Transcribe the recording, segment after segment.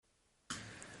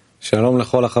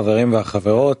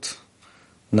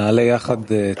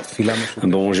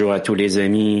Bonjour à tous les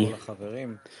amis.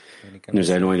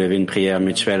 Nous allons élever une prière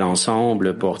mutuelle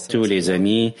ensemble pour tous les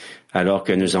amis alors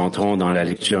que nous entrons dans la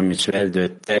lecture mutuelle de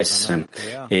Tess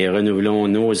et renouvelons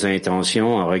nos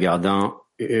intentions en regardant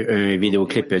un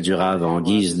vidéoclip du Rav en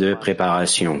guise de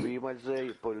préparation.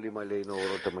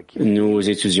 Nous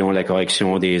étudions la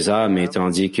correction des âmes et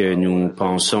tandis que nous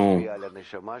pensons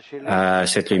à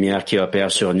cette lumière qui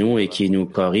opère sur nous et qui nous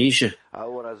corrige,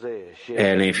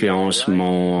 elle influence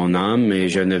mon âme et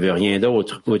je ne veux rien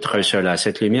d'autre outre cela.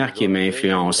 Cette lumière qui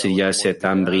m'influence, il y a cette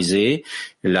âme brisée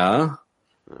là,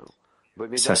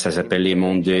 ça s'appelle les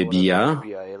mondes de Bia.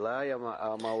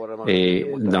 Et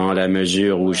dans la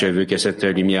mesure où je veux que cette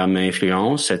lumière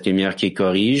m'influence, cette lumière qui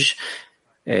corrige,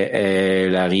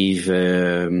 elle arrive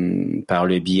par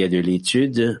le biais de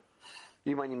l'étude.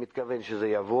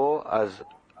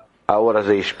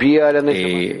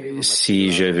 Et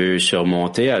si je veux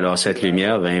surmonter, alors cette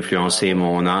lumière va influencer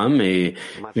mon âme et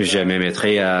je me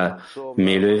mettrai à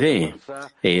m'élever.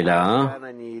 Et là,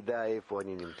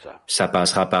 ça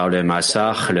passera par le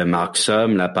massach, le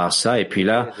marksum, la parsa, et puis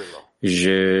là,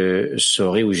 je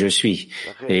saurai où je suis.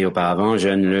 Et auparavant, je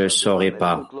ne le saurais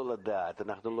pas.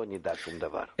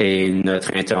 Et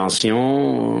notre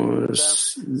intention,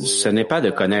 ce n'est pas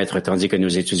de connaître, tandis que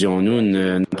nous étudions, nous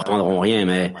ne prendrons rien,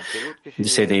 mais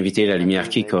c'est d'inviter la lumière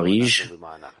qui corrige,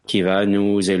 qui va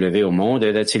nous élever au monde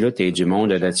d'Atsilut, et du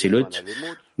monde d'Atsilut,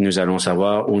 nous allons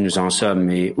savoir où nous en sommes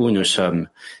et où nous sommes.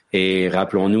 Et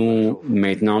rappelons-nous,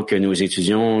 maintenant que nous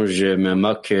étudions, je me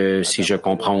moque si je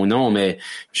comprends ou non, mais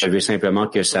je veux simplement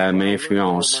que ça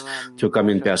m'influence. Tout comme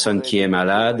une personne qui est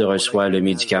malade reçoit le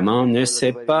médicament, ne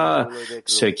sait pas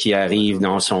ce qui arrive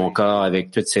dans son corps avec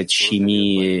toute cette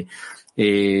chimie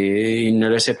et il ne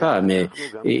le sait pas, mais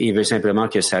il veut simplement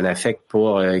que ça l'affecte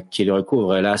pour qu'il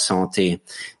recouvre la santé.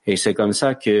 Et c'est comme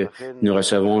ça que nous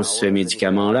recevons ce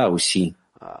médicament-là aussi.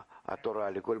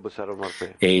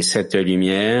 Et cette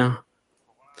lumière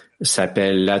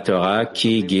s'appelle la Torah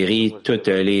qui guérit toutes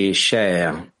les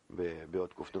chairs.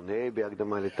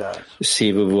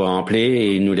 Si vous vous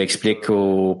rappelez, il nous l'explique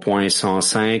au point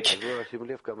 105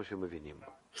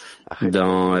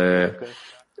 dans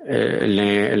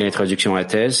l'introduction à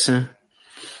Tess.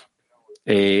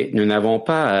 Et nous n'avons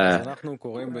pas à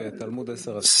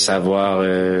savoir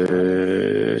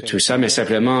tout ça, mais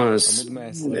simplement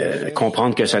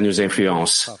comprendre que ça nous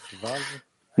influence.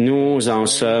 Nous en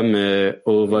sommes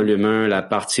au volume 1, la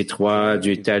partie 3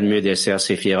 du Talmud des Ten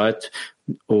Sefirot,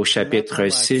 au chapitre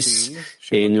 6,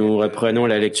 et nous reprenons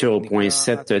la lecture au point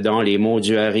 7 dans les mots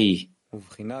du Hari.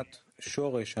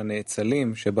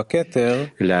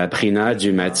 La prina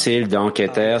du Matzil dans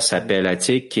Keter s'appelle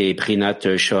Atik et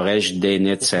prinat Shoresh de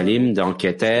Netzalim dans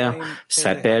Keter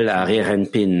s'appelle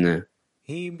Arirenpin.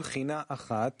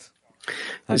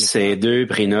 Ces deux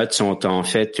prinotes sont en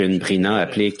fait une prina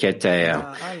appelée Keter.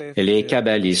 Les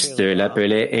kabbalistes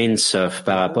l'appelaient Ein Sof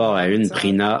par rapport à une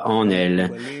prina en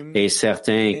elle, et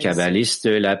certains kabbalistes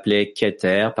l'appelaient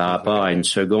Keter par rapport à une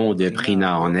seconde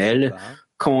prina en elle,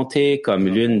 comptée comme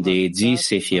l'une des 10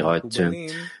 Sefirot.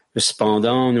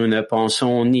 Cependant, nous ne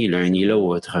pensons ni l'un ni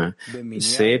l'autre.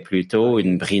 C'est plutôt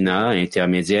une prina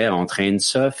intermédiaire entre Ein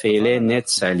Sof et les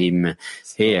Netzalim.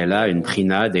 Et elle a une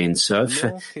prina d'Ein Sof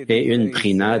et une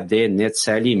prina des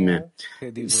Netzalim.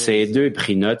 Ces deux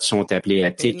prinotes sont appelées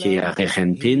Atik et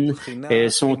Arechenpin. Elles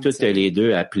sont toutes les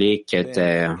deux appelées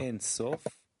Keter.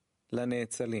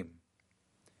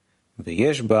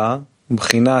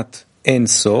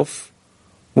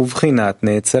 ובחינת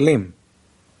נאצלים.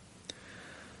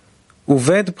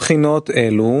 ובין בחינות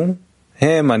אלו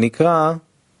הם הנקרא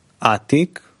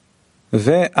עתיק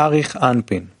ואריך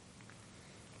אנפין.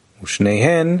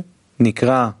 ושניהן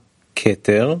נקרא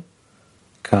כתר,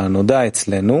 כנודע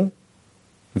אצלנו,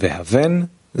 והבן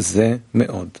זה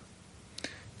מאוד.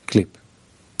 קליפ.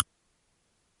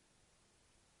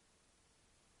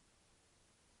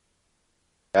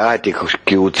 עתיק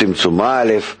כי הוא צמצום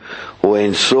א', הוא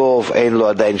אין סוף, אין לו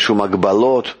עדיין שום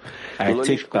הגבלות.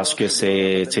 Atik parce que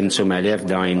c'est Tzimtzum Aleph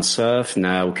dans Ein Sof,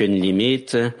 n'a aucune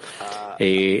limite.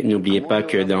 Et n'oubliez pas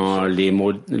que dans les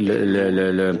mots,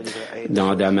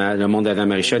 dans le monde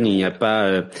d'Adam Arishon, il n'y a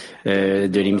pas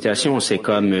de limitation. C'est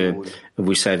comme,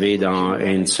 vous savez, dans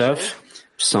Ein Sof,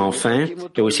 sans fin.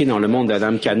 Et aussi dans le monde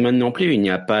d'Adam Kadmon non plus, il n'y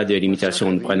a pas de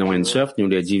limitation. Nous prenons Ein Sof, nous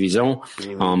le divisons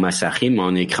en massachim,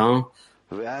 en écran,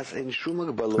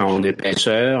 en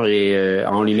épaisseur et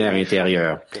en lumière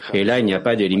intérieure. Et là, il n'y a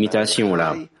pas de limitation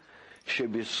là.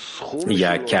 Il y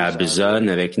a Kabzon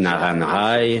avec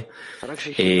Naranrai,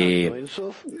 et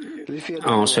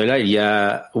en cela, il y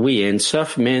a, oui,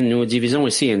 Ensof, mais nous divisons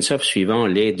ici Ensof suivant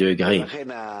les degrés.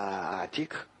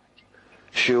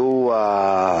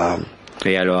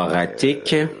 Et alors,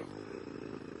 Atik,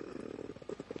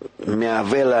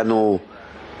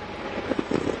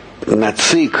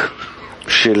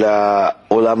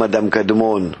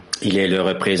 il est le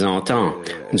représentant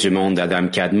du monde d'Adam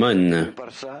Kadmon.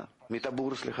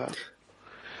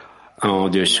 En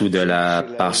dessous de la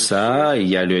Parsa, il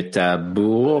y a le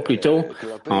Tabour, plutôt.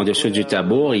 En dessous du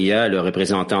Tabour, il y a le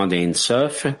représentant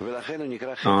d'Ensof,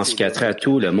 en ce qui a trait à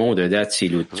tout le monde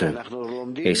d'Atsilut.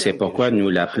 Et c'est pourquoi nous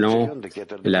l'appelons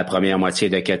la première moitié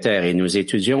de Keter. Et nous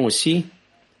étudions aussi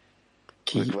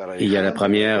qu'il y a la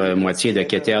première moitié de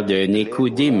Keter de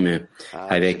Nekudim,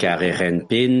 avec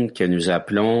Arerenpin, que nous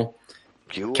appelons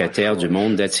Keter du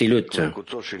monde d'Atsilut.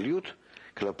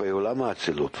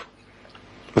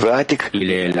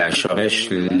 Il est la Shoresh,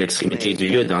 l'extrémité du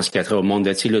Yud, dans ce qui a trait au monde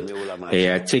d'Atsilut. Et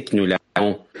Atik, nous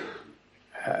l'appelons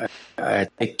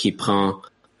Atik qui prend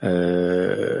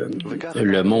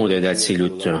le monde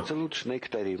d'Atsilut.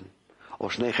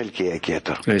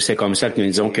 C'est comme ça que nous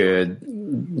disons qu'il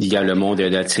y a le monde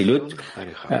d'Atsilut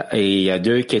et il y a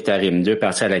deux Ketarim, deux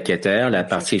parties à la Keter, la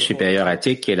partie supérieure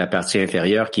Atik et la partie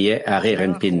inférieure qui est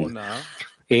Arerenpin.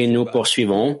 Et nous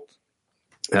poursuivons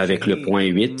avec le point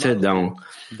 8 dans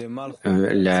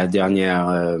la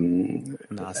dernière,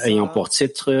 ayant pour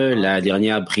titre la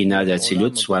dernière Brina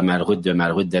d'Atsilut, soit Malrut de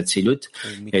Malrut d'Atsilut,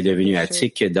 est devenue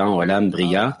Atik dans Olam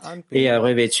Bria et a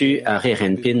revêtu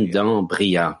Arerenpin dans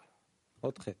Bria.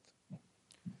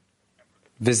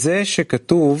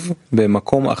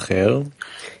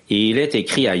 Il est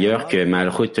écrit ailleurs que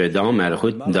Malrut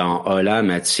dans Olam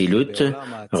Atsilut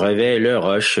revêt le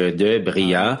roche de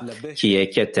Bria, qui est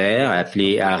Keter,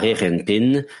 appelé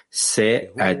Arerenpin,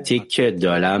 c'est Atik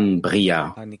d'Olam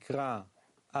Bria.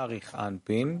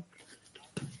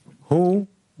 הוא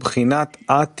בחינת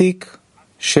עתיק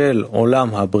של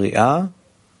עולם הבריאה,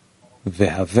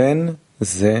 והבן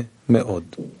זה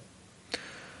מאוד.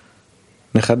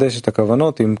 נחדש את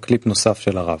הכוונות עם קליפ נוסף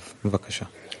של הרב. בבקשה.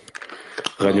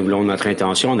 Renouvelons notre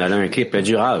intention en allant un clip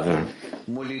du Rav.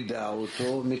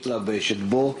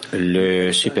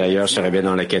 Le supérieur se révèle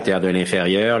dans la Keter de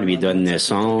l'inférieur, lui donne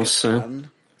naissance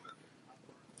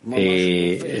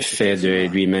et fait de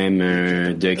lui-même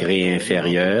un degré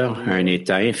inférieur, un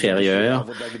état inférieur.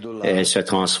 Elle se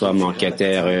transforme en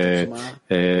Keter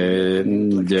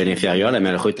de l'inférieur, la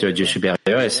Malchut du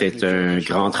supérieur, et c'est un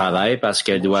grand travail parce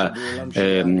qu'elle doit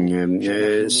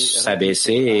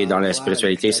s'abaisser, et dans la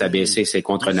spiritualité, s'abaisser, c'est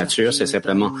contre nature, c'est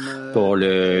simplement pour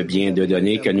le bien de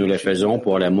donner que nous le faisons,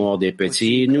 pour l'amour des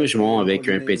petits. Nous jouons avec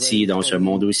un petit dans ce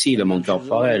monde aussi, le monde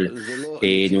corporel,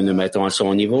 et nous nous mettons à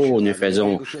son niveau, nous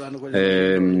faisons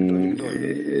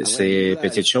ces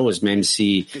petites choses, même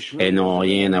si elles n'ont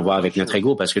rien à voir avec notre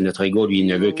ego, parce que notre ego, lui,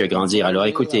 ne veut que grandir. Alors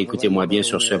écoutez-moi bien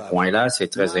sur ce point-là, c'est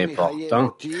très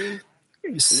important.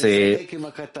 C'est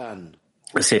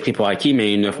pris pour acquis,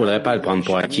 mais il ne faudrait pas le prendre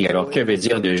pour acquis. Alors, que veut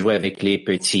dire de jouer avec les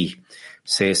petits?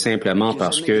 C'est simplement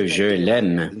parce que je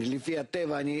l'aime.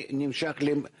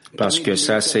 Parce que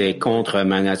ça, c'est contre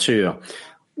ma nature.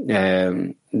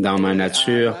 Dans ma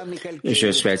nature, je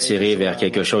suis attiré vers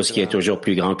quelque chose qui est toujours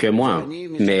plus grand que moi.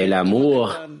 Mais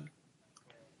l'amour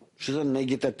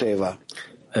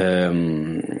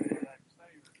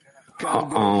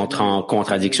entre en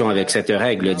contradiction avec cette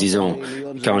règle, disons.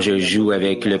 Quand je joue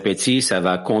avec le petit, ça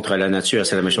va contre la nature.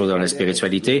 C'est la même chose dans la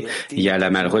spiritualité. Il y a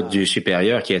la malroute du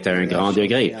supérieur qui est à un grand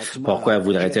degré. Pourquoi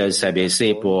voudrait-elle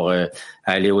s'abaisser pour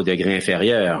aller au degré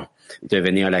inférieur,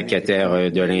 devenir la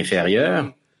Keter de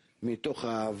l'inférieur?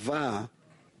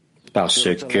 Parce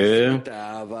que,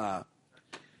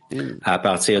 à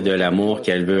partir de l'amour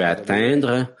qu'elle veut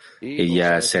atteindre, il y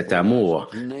a cet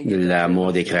amour,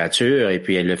 l'amour des créatures, et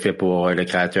puis elle le fait pour le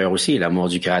Créateur aussi, l'amour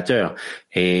du Créateur.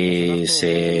 Et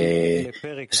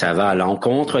ça va à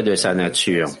l'encontre de sa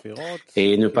nature.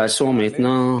 Et nous passons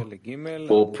maintenant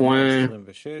au point,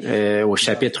 au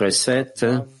chapitre 7.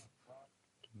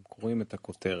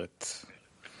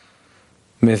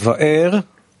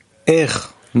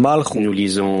 Nous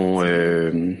lisons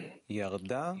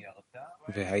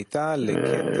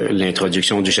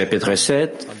l'introduction du chapitre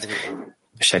 7.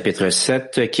 Chapitre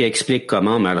 7 qui explique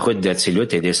comment Malchut d'Atsilut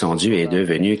est descendu et est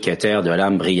devenu Keter de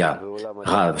l'âme Bria.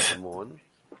 Rav.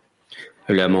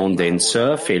 Le monde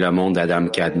d'Ensof et le monde d'Adam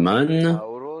Kadmon,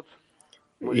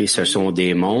 et ce sont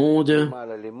des mondes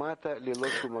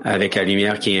avec la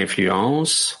lumière qui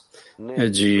influence,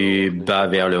 du bas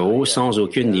vers le haut sans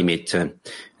aucune limite.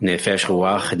 Nefesh,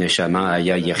 Ruach, Neshama,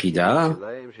 Aya, Yerida.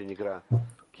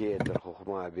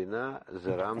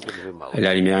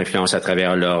 La lumière influence à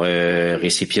travers leur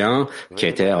récipient, qui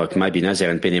était Rokma, Bina,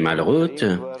 Zerenpin et Malrut.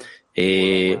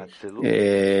 Et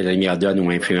la lumière donne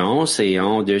ou influence. Et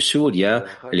en dessous, il y a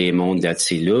les mondes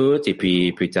d'Atsilut, et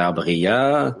puis plus tard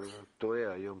Bria.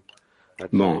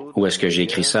 Bon, où est-ce que j'ai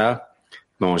écrit ça?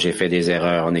 Bon, j'ai fait des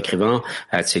erreurs en écrivant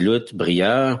Atsilut,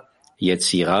 Bria,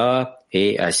 Yetzira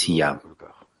et Asiya.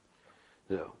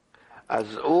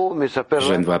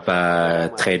 Je ne vois pas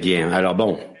très bien. Alors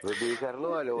bon,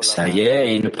 ça y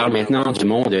est, il nous parle maintenant du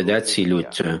monde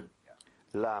d'Atsilut.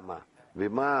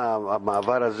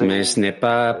 Mais ce n'est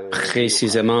pas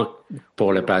précisément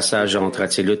pour le passage entre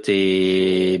Atsilut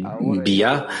et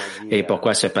Bia. Et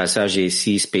pourquoi ce passage est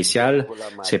si spécial?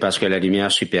 C'est parce que la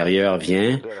lumière supérieure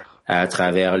vient à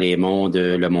travers les mondes,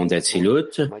 le monde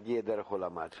d'Atsilut,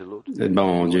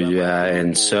 bon, à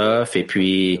Ensof, et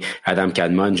puis Adam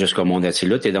Kadmon jusqu'au monde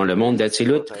d'Atsilut. Et dans le monde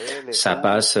d'Atsilut, ça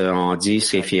passe en 10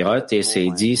 Sefirot, et ces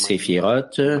 10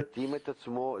 Sefirot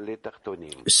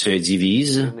se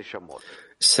divisent,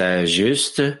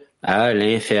 s'ajustent à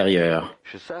l'inférieur,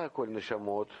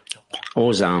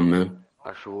 aux âmes.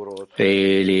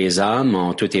 Et les âmes,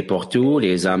 en tout et pour tout,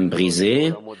 les âmes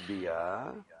brisées,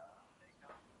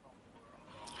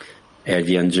 elles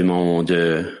viennent du monde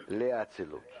de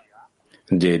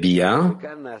Bia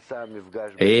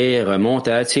et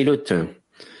remontent à Atsilut.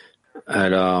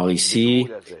 Alors ici,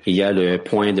 il y a le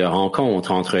point de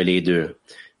rencontre entre les deux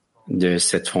de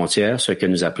cette frontière, ce que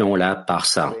nous appelons la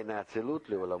Parsa.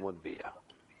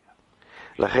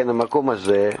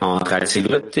 Entre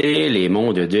Atsilut et les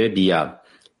mondes de Bia.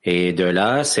 Et de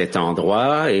là, cet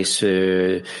endroit et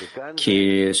ce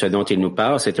dont il nous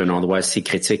parle, c'est un endroit si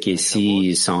critique et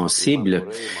si sensible,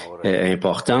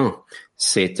 important.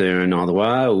 C'est un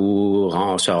endroit où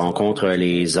se rencontrent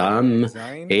les âmes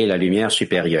et la lumière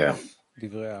supérieure.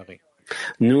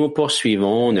 Nous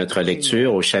poursuivons notre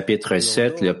lecture au chapitre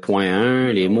 7, le point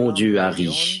 1, les mots du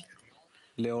Hari.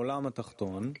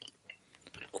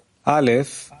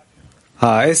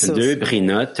 Deux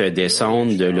brinotes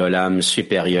descendent de l'olam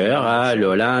supérieur à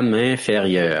l'olam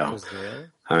inférieur.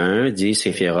 Un, 10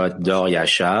 Sefirot d'or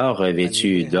yachar,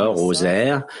 revêtus d'or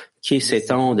rosaire, qui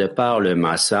s'étendent par le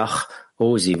massach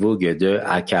au zivug de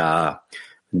Akaha.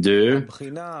 2.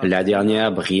 La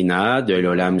dernière brina de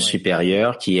l'olam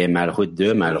supérieur qui est Malrut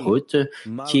de Malrut,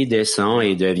 qui descend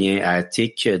et devient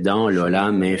Atik dans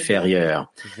l'olam inférieur.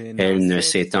 Elle ne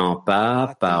s'étend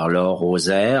pas par l'or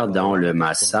rosaire dans le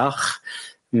massach,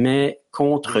 mais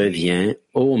contrevient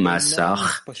au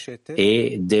massach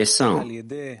et descend.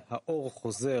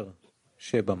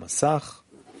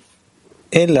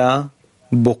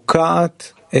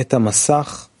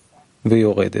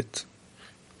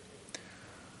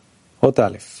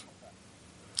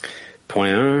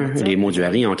 Point 1, les mots du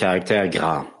Hari en caractère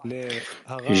gras.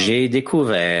 J'ai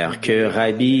découvert que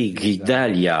Rabbi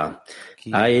Gdalia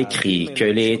a écrit que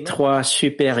les trois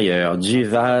supérieurs du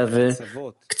Vav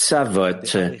Ktsavot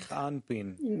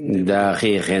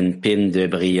d'Arirenpin de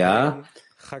Bria,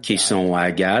 qui sont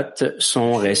Agathe,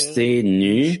 sont restés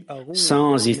nus,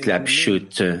 sans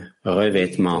itlapshut,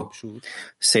 revêtement.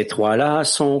 Ces trois-là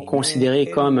sont considérés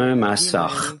comme un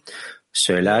massach.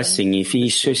 Cela signifie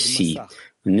ceci.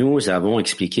 Nous avons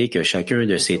expliqué que chacun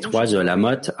de ces trois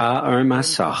olamot a un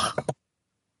massach.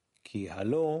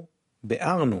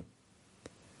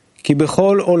 כי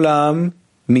בכל עולם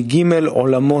מג'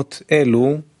 עולמות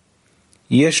אלו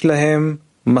יש להם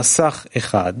מסך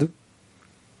אחד,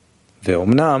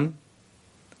 ואומנם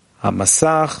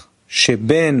המסך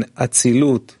שבין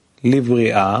אצילות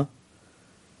לבריאה,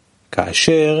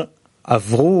 כאשר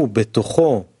עברו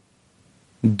בתוכו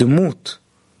דמות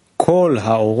כל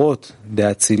האורות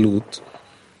דאצילות,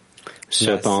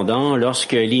 Cependant,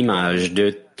 lorsque l'image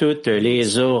de toutes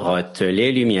les aurotes,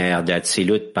 les lumières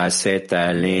d'Atsilut passaient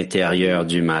à l'intérieur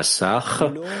du massach,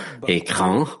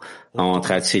 écran,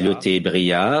 entre Atsilut et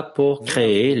Bria pour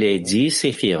créer les 10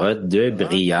 Sefirot de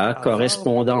Bria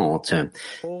correspondantes.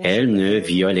 Elles ne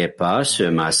violaient pas ce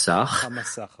massach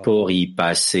pour y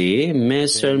passer, mais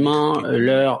seulement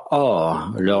leur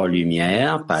or, leur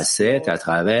lumière passait à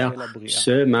travers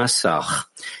ce massach.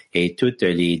 Et toutes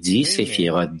les 10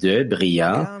 Sefirot de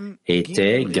Bria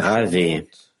étaient gravées.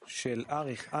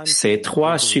 Ces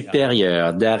trois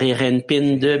supérieurs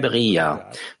d'Arirenpin de Bria,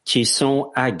 qui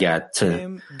sont Agathe,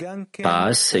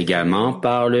 passent également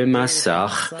par le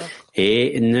massach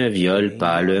et ne violent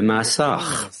pas le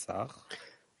massach.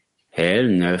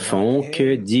 elles ne font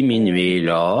que diminuer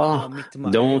l'or,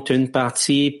 dont une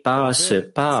partie passe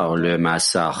par le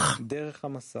massach.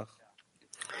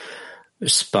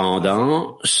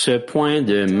 Cependant, ce point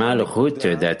de Malchut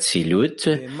d'Atsilut,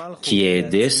 qui est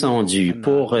descendu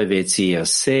pour revêtir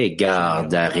ces gardes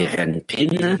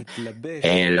d'Arirenpin,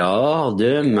 est l'or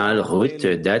de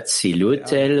Malchut d'Atsilut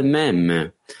elle-même.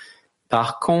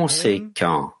 Par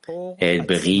conséquent, elle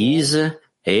brise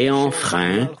et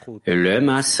enfreint le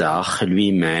massach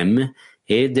lui-même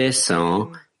et descend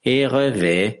et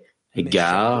revêt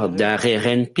garde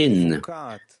d'Arirenpin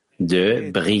de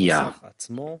Bria.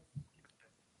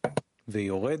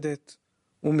 ויורדת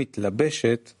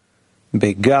ומתלבשת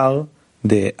בגר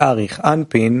דאריך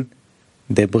אנפין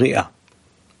דבריאה.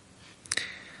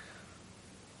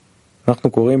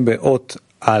 אנחנו קוראים באות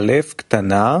א'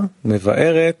 קטנה,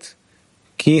 מבארת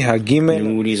כי הגימל...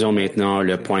 Nous lisons maintenant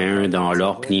le point 1 dans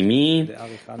l'Orpnimi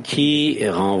qui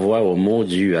renvoie au mot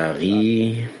du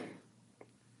Hari.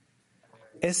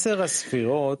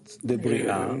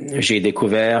 J'ai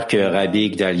découvert que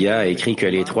Rabbi Gdalia a écrit que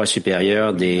les 3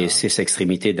 supérieurs des 6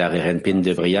 extrémités d'Arirenpin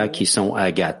de Bria qui sont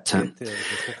Agat.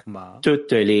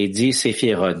 Toutes les 10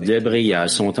 Sefirot de Bria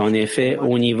sont en effet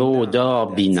au niveau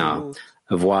d'Or Bina,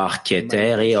 voire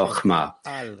Keter et Ochma,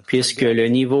 puisque le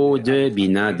niveau de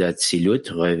Bina d'Atsilut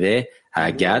revêt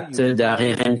Agat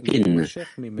d'Arirenpin.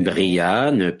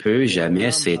 Bria ne peut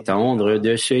jamais s'étendre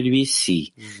de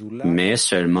celui-ci, mais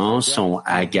seulement son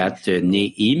Agat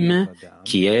Neim,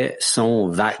 qui est son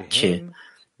Vak.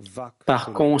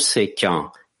 Par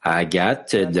conséquent, Agat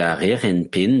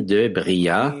d'Arirenpin de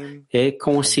Bria est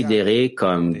considéré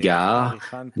comme Gar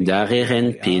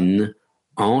d'Arirenpin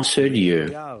en ce lieu.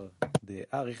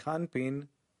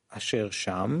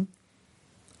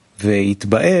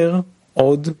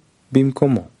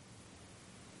 במקומו.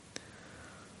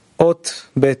 אות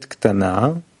ב' קטנה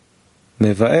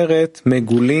מבארת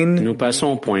מגולין. Nous passons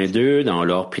au point 2 dans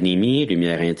l'Orpnimi,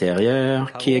 lumière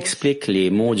intérieure, qui explique les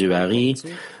mots du Hari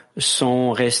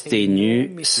sont restés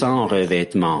nus sans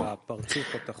revêtement.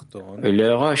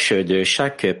 Le roche de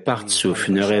chaque partsouf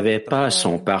ne revêt pas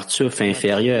son partsouf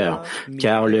inférieur,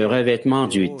 car le revêtement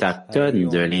du tacton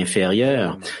de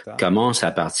l'inférieur commence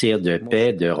à partir de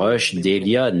paix de roche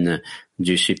d'Elion,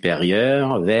 du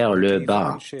supérieur vers le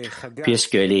bas.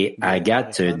 Puisque les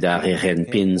agates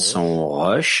d'Arirenpin sont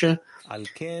roches,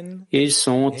 ils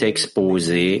sont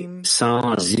exposés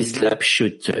sans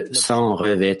islapshut, sans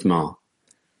revêtement.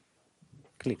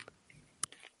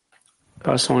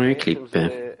 Passons un clip.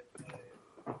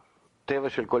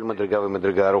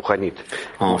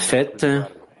 En fait,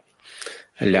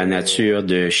 la nature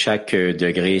de chaque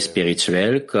degré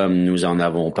spirituel, comme nous en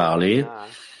avons parlé,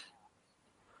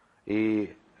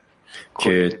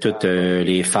 que toutes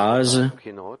les phases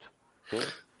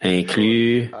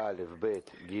incluent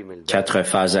 4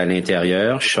 phases à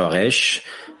l'intérieur, Shoresh,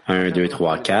 1, 2,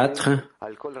 3, 4,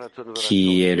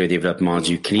 qui est le développement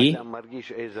du Kli.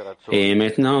 Et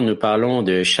maintenant, nous parlons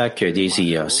de chaque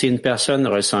désir. Si une personne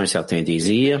ressent un certain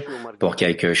désir pour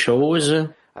quelque chose,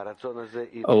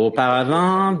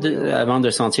 auparavant, avant de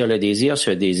sentir le désir,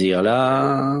 ce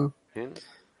désir-là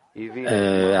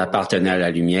appartenait à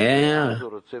la lumière,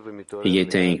 il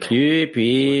est inclus,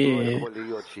 puis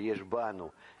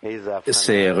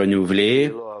c'est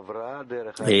renouvelé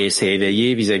et c'est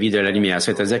éveillé vis-à-vis de la lumière.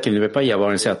 C'est-à-dire qu'il ne peut pas y avoir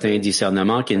un certain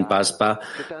discernement qui ne passe pas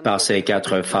par ces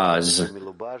 4 phases.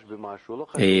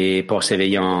 Et pour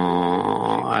s'éveiller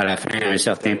à la fin, un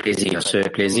certain plaisir. Ce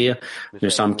plaisir nous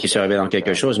semble qu'il se révèle dans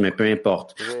quelque chose, mais peu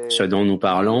importe. Ce dont nous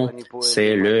parlons,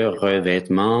 c'est le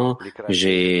revêtement.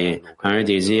 J'ai un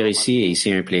désir ici et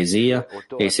ici un plaisir.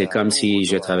 Et c'est comme si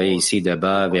je travaillais ici de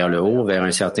bas vers le haut, vers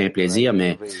un certain plaisir,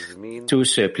 mais tout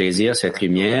ce plaisir, cette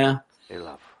lumière,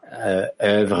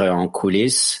 œuvre en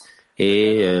coulisses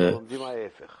et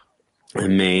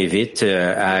m'invite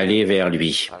à aller vers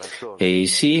lui. Et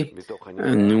ici,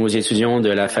 nous étudions de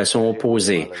la façon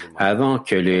opposée. Avant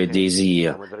que le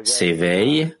désir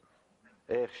s'éveille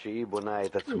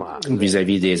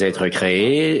vis-à-vis des êtres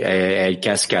créés, elle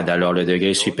cascade. Alors le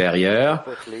degré supérieur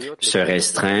se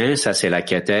restreint. Ça, c'est la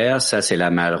Keter, ça, c'est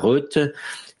la Malchut.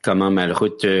 Comment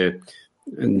Malchut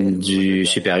du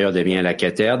supérieur devient la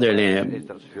Keter,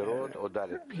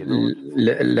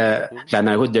 la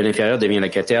Malchut de l'inférieur devient la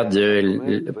Keter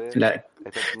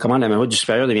comment la Malchut du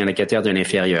supérieur devient la Keter de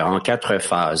l'inférieur? En 4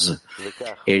 phases.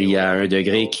 Il y a un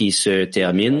degré qui se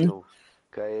termine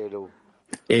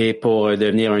et pour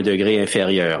devenir un degré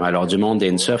inférieur. Alors du monde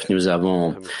d'Ensof, nous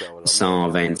avons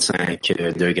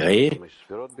 125 degrés,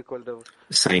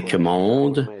 5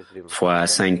 mondes, fois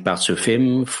 5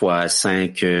 partsufim, fois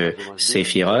 5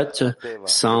 séphirot,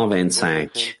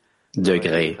 125.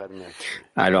 degrés.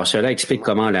 Alors cela explique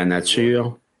comment la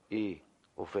nature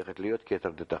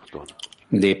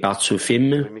des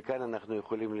partsoufim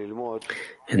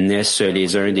naissent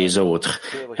les uns des autres.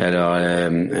 Alors,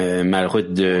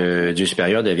 Malrout du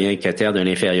supérieur devient Keter de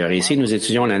l'inférieur. Ici, nous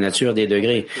étudions la nature des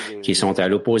degrés qui sont à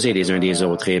l'opposé les uns des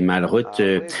autres. Et Malrout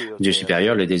du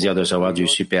supérieur, le désir de savoir du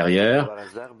supérieur,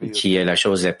 qui est la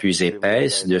chose la plus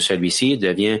épaisse de celui-ci,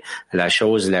 devient la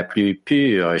chose la plus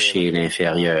pure chez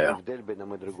l'inférieur.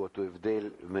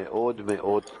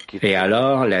 Et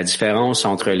alors, la différence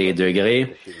entre les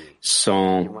degrés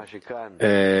sont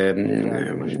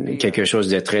quelque chose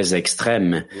de très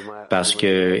extrême, parce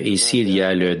que ici, il y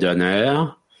a le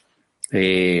donneur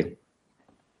et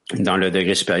dans le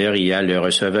degré supérieur, il y a le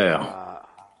receveur.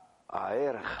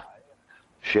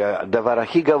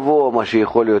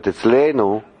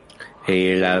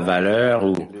 Et la valeur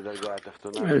ou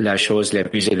la chose la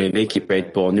plus élevée qui peut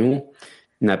être pour nous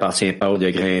n'appartient pas au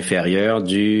degré inférieur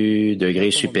du degré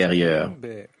supérieur.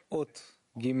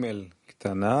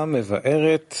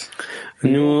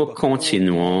 Nous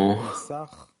continuons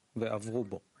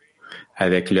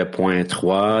avec le point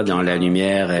 3 dans la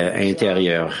lumière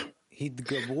intérieure,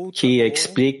 qui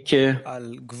explique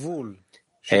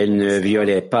qu'elle ne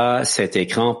violait pas cet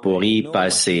écran pour y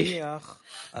passer,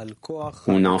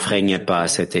 ou n'enfreignait pas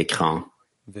cet écran.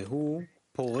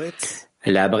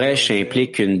 La brèche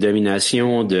implique une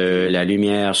domination de la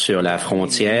lumière sur la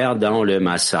frontière dans le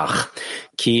massar,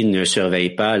 qui ne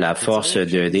surveille pas la force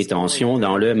de détention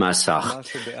dans le massar.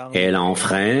 Elle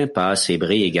enfreint, passe et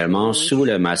brille également sous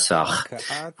le massar.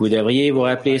 Vous devriez vous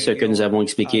rappeler ce que nous avons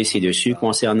expliqué ci-dessus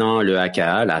concernant le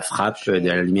haka, la frappe de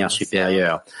la lumière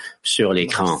supérieure sur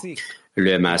l'écran.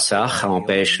 Le massar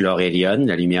empêche l'aurélion,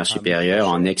 la lumière supérieure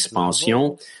en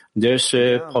expansion, de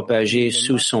se propager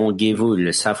sous son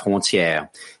gévoul, sa frontière,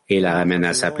 et la ramène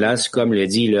à sa place, comme le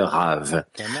dit le Rav.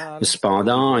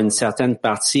 Cependant, une certaine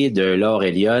partie de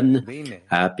l'aurélion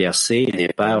a percé et n'est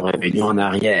pas revenue en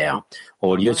arrière.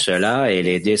 Au lieu de cela, elle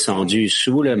est descendue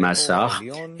sous le massar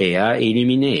et a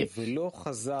illuminé,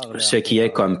 ce qui est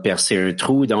comme percer un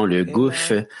trou dans le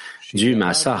gouffre du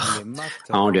massar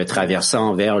en le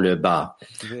traversant vers le bas.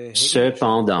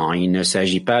 Cependant, il ne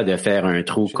s'agit pas de faire un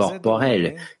trou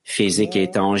corporel, physique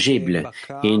et tangible.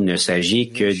 Il ne s'agit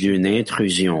que d'une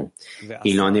intrusion.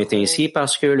 Il en est ainsi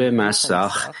parce que le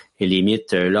massar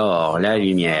limite l'or, la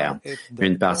lumière.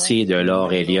 Une partie de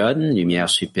l'aurélion, lumière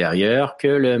supérieure, que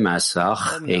le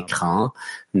massar, écran,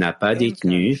 n'a pas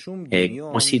détenu, est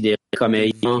considéré comme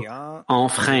ayant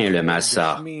enfreint le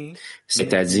massar,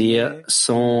 c'est-à-dire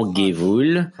son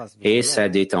gévoul et sa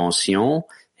détention,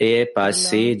 est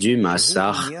passé du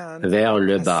massar vers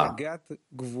le bas.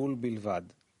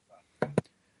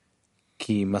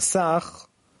 כי מסך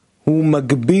הוא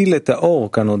מגביל את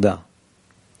האור כנודע.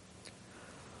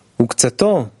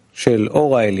 וקצתו של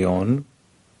אור העליון,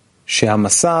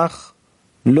 שהמסך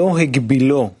לא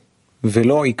הגבילו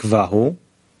ולא עקבהו,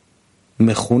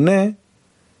 מכונה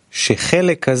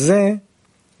שחלק הזה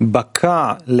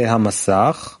בקע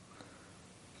להמסך,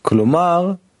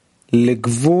 כלומר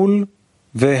לגבול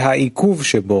והעיכוב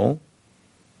שבו,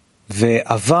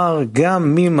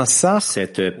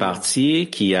 Cette partie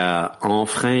qui a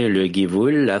enfreint le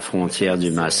gévoul, la frontière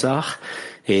du massar,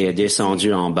 et est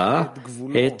descendue en bas,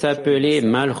 est appelée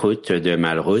Malrout de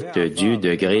Malrout du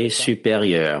degré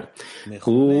supérieur,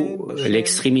 ou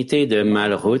l'extrémité de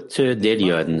Malrout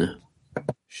d'Elion.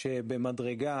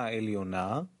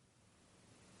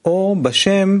 או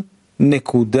בשם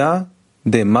נקודה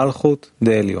דמלכות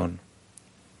דעליון.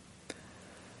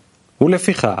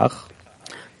 ולפיכך,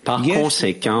 Par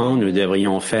conséquent, nous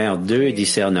devrions faire deux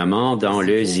discernements dans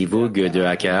le zivug de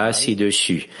Haka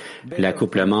ci-dessus,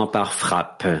 l'accouplement par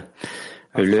frappe.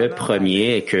 Le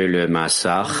premier est que le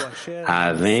massar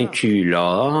a vaincu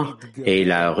l'or et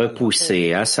l'a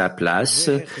repoussé à sa place,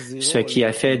 ce qui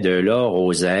a fait de l'or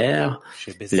aux airs,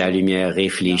 la lumière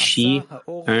réfléchie,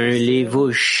 un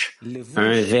lévouche,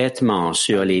 un vêtement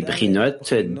sur les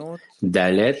brinotes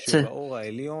d'Alet,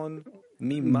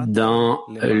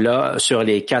 sur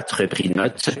les quatre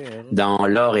brinotes, dans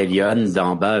l'aurélion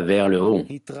d'en bas vers le haut.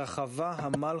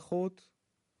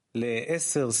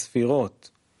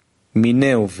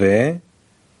 מיני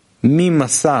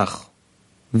ממסך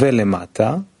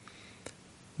ולמטה,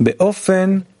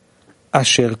 באופן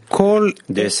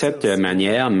De cette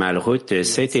manière, Malhut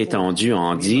s'est étendu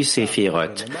en 10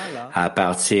 Sefirot, à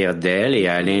partir d'elle et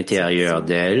à l'intérieur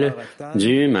d'elle,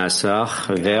 du Massach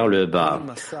vers le bas.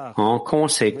 En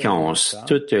conséquence,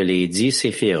 toutes les 10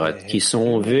 Sefirot qui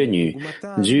sont venues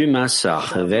du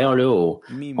Massach vers le haut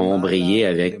ont brillé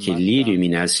avec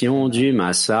l'illumination du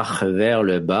Massach vers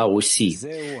le bas aussi,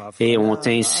 et ont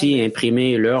ainsi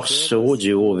imprimé leur sceau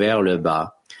du haut vers le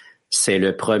bas. C'est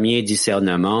le premier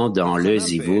discernement dans le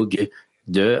zivug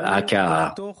de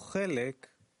Hakara.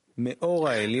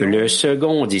 Le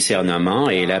second discernement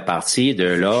est la partie de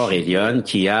l'or Élyon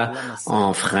qui a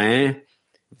enfreint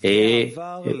et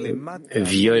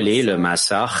violé le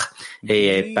Massach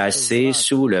et est passé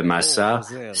sous le Massa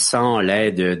sans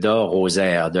l'aide d'or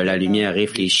rosaire, de la lumière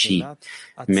réfléchie,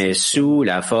 mais sous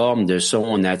la forme de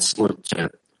son Atzilut,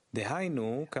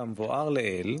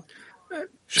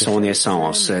 son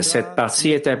essence. Cette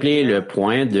partie est appelée le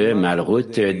point de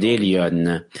Malhut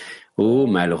d'Élyon, ou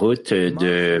Malhut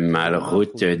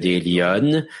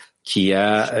d'Élyon, qui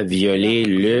a violé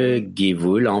le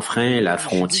Givul, enfreint la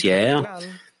frontière,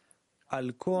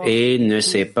 et ne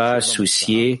s'est pas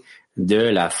soucié de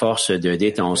la force de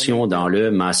détention dans le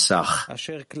Massach.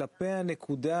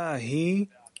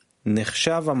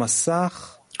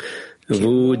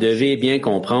 Vous devez bien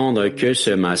comprendre que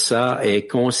ce Massa est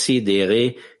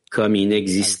considéré comme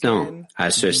inexistant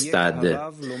à ce stade.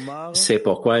 C'est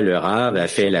pourquoi le Rav a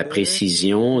fait la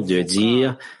précision de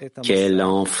dire qu'elle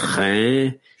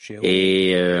enfreint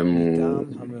et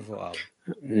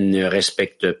ne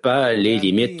respecte pas les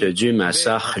limites du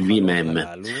Massach lui-même.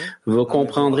 Vous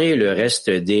comprendrez le reste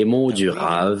des mots du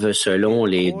Rav selon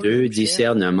les deux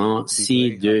discernements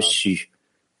ci-dessus.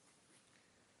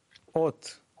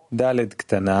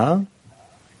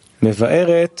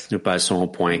 Nous passons au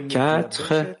point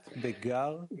 4,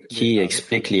 qui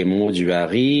explique les mots du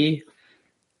Hari.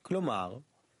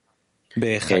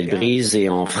 Elle brise et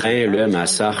enfreint le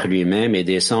Massach lui-même et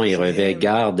descend et revêt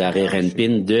garde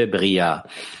d'Arerenpin de Bria.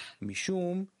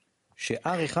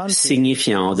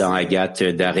 Signifiant dans Agathe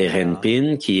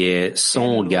d'Arerenpin qui est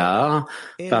son gar,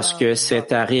 parce que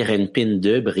cet Arerenpin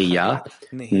de Bria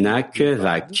n'a que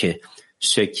Vak,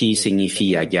 ce qui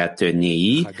signifie Agathe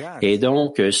Nei, et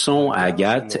donc son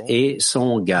Agathe et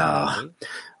son gar.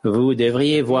 Vous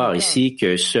devriez voir ici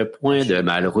que ce point de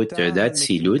Malhut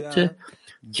d'Atzilut,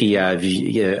 qui a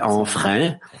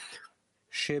enfreint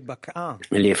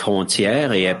les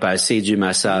frontières et est passé du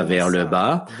Massa vers le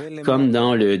bas, comme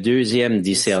dans le deuxième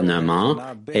discernement,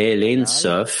 est l'En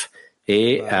Sof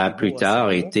et a plus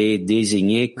tard été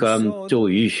désigné comme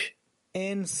Tohu.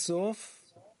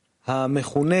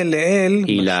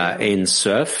 Il a En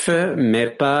Sof, mais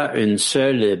pas une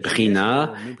seule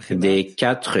brina des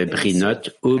 4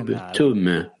 brinotes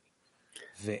Ubtum.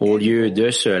 Au lieu de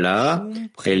cela,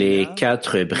 les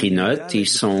 4 brinotes y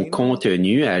sont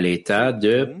contenus à l'état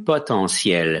de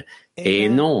potentiel et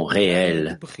non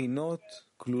réel.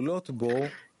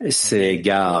 Ces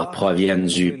gares proviennent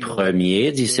du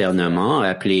premier discernement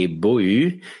appelé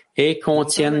Bohu et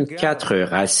contiennent 4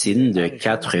 racines de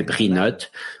 4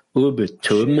 brinotes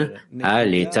Ubtum à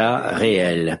l'état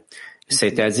réel,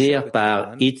 c'est-à-dire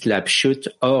par Itlapshut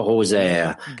or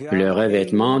rosaire, le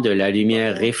revêtement de la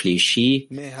lumière réfléchie,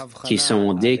 qui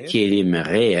sont des kélim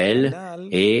réels,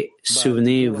 et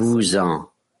souvenez-vous-en.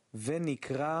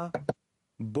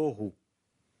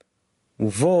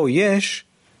 ובו יש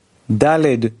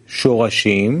ד'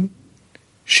 שורשים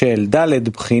של ד'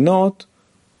 בחינות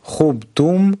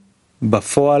חובטום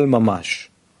בפועל ממש.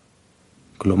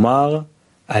 כלומר,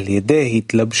 על ידי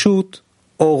התלבשות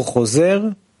אור חוזר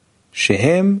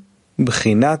שהם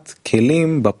בחינת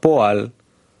כלים בפועל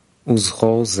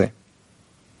וזכור זה.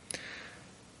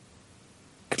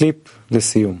 קליפ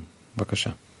לסיום, בבקשה.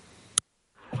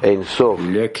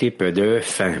 Le clip de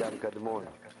fin.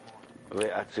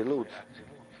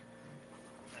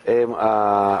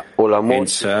 En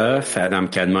Sof, Adam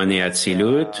Kadmon et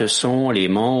Atzilut sont les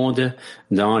mondes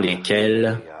dans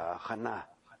lesquels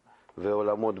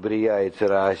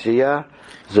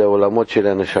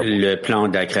le plan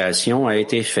de la création a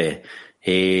été fait.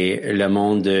 Et le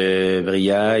monde de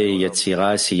Bria et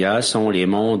Yetzira Asiya sont les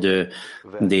mondes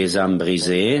des âmes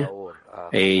brisées.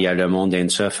 Et il y a le monde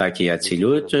d'Ensof et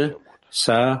Atzilut.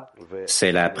 Ça,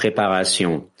 c'est la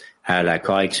préparation à la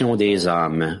correction des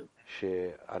âmes.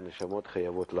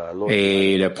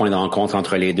 Et le point de rencontre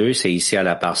entre les deux, c'est ici à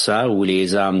la parsa, où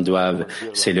les âmes doivent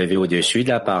s'élever au-dessus de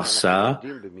la parsa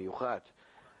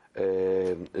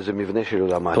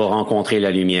pour rencontrer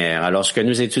la lumière. Alors, ce que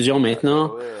nous étudions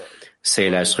maintenant, c'est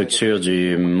la structure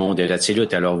du monde de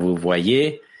l'Atzilut. Alors, vous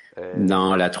voyez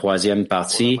Dans la troisième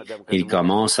partie, il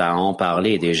commence à en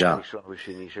parler déjà.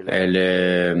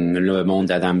 Le monde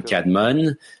d'Adam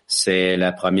Kadmon, c'est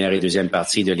la première et deuxième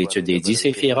partie de l'étude des 10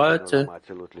 Sefirot.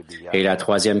 Et la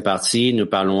troisième partie, nous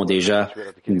parlons déjà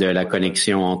de la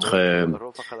connexion entre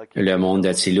le monde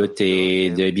d'Atzilut et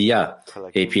de Bia,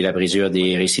 et puis la brisure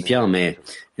des récipients. Mais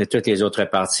toutes les autres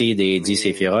parties des 10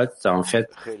 Sefirot, en fait,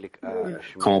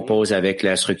 composent avec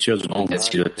la structure du monde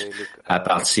d'Atzilut. À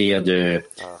partir de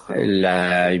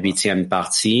la 8e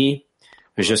partie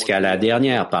jusqu'à la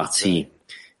dernière partie,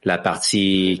 la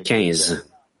partie 15.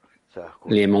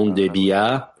 Les mondes de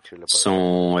Bia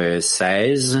sont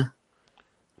 16.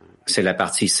 C'est la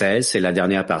partie 16, c'est la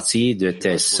dernière partie de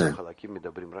Tess.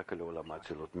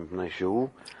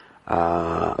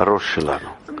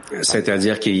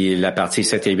 C'est-à-dire que la partie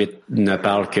 7 et 8 ne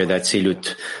parle que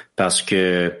d'Atzilut, parce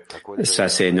que ça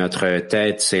c'est notre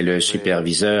tête, c'est le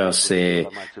superviseur, c'est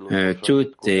tout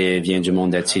vient du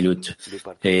monde d'Atzilut.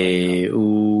 Et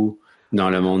où dans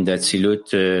le monde d'Atzilut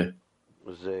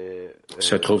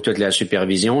se trouve toute la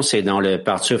supervision, c'est dans le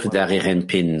partouf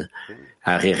d'Arirenpin.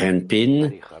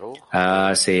 Arirenpin,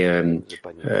 c'est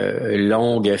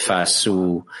longue face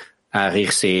ou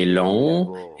Arir c'est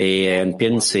long et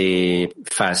Enpin c'est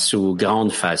face ou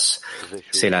grande face.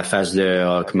 C'est la face de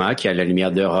Rokhma qui a la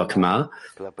lumière de Rokhma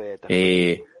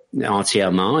et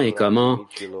entièrement et comment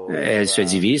elle se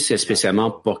divise,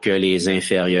 spécialement pour que les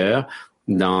inférieurs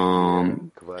dans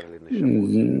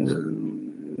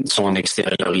son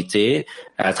extériorité,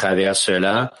 à travers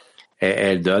cela,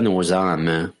 elle donne aux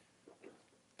âmes.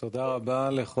 תודה רבה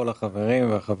לכל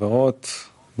החברים והחברות,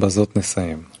 בזאת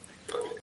נסיים.